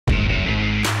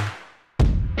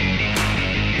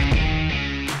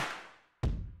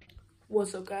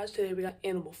What's up, guys? Today we got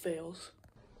animal fails.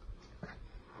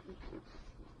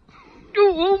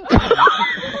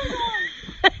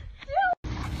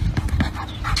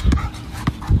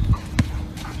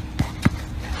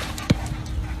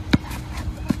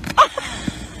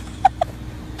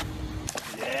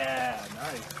 Yeah,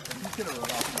 nice. He's gonna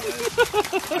run off the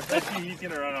edge. I bet you he's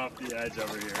gonna run off the edge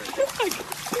over here.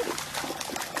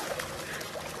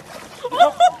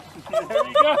 There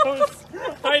he goes.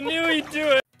 I knew he'd do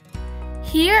it.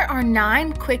 Here are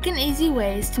 9 quick and easy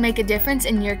ways to make a difference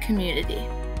in your community.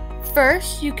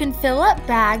 First, you can fill up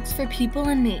bags for people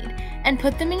in need and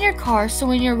put them in your car so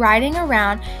when you're riding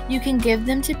around, you can give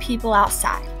them to people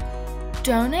outside.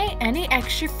 Donate any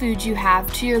extra food you have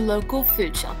to your local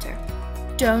food shelter.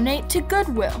 Donate to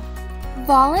Goodwill.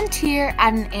 Volunteer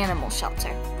at an animal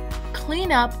shelter.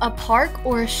 Clean up a park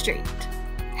or a street.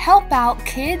 Help out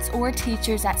kids or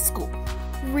teachers at school.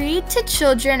 Read to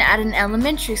children at an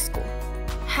elementary school.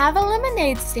 Have a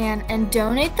lemonade stand and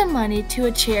donate the money to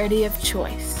a charity of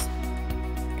choice.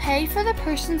 Pay for the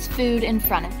person's food in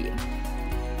front of you.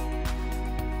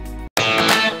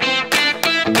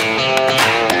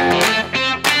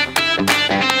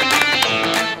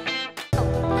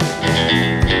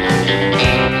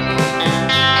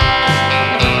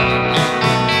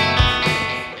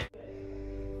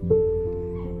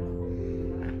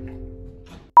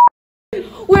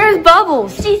 Where's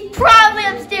Bubbles? She's probably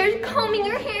upstairs combing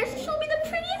her hair so she'll be the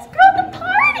prettiest girl at the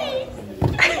party.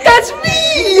 That's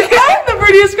me! I'm the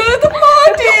prettiest girl at the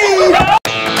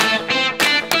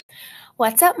party!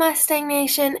 What's up, Mustang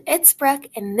Nation? It's Brooke,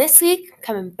 and this week,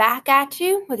 coming back at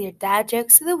you with your dad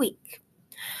jokes of the week.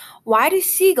 Why do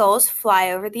seagulls fly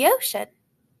over the ocean?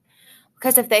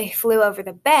 Because if they flew over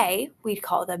the bay, we'd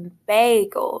call them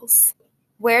bagels.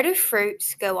 Where do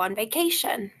fruits go on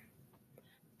vacation?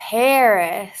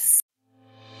 Paris.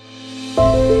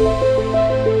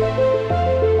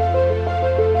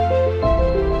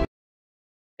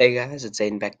 Hey guys, it's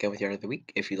Aiden back again with your art of the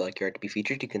week. If you'd like your art to be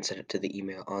featured, you can send it to the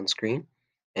email on screen.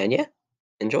 And yeah,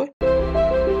 enjoy.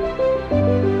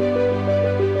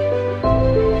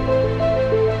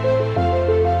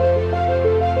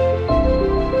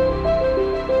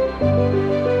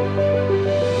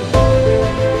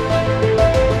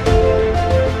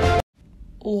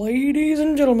 Ladies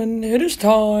and gentlemen, it is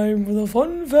time for the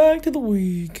fun fact of the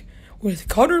week with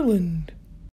Cutterland.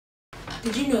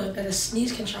 Did you know that a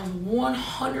sneeze can travel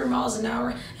 100 miles an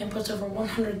hour and puts over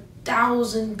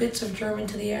 100,000 bits of germ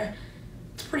into the air?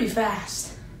 It's pretty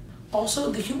fast.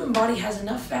 Also, the human body has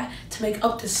enough fat to make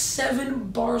up to 7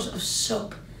 bars of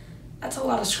soap. That's a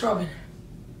lot of scrubbing.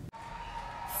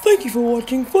 Thank you for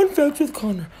watching Fun Facts with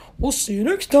Connor. We'll see you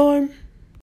next time.